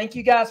audience. Thank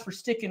you guys for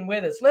sticking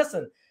with us.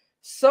 Listen,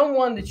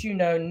 someone that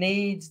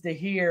needs to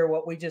hear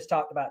what we just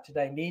talked about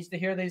today, needs to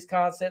hear these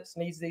concepts,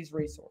 needs these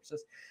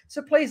resources.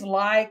 So please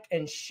like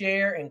and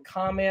share and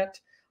comment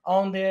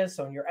on this,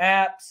 on your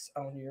apps,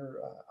 on your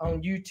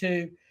on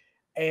YouTube,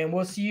 and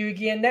we'll see you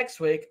again next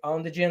week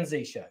on the Gen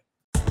Z Show.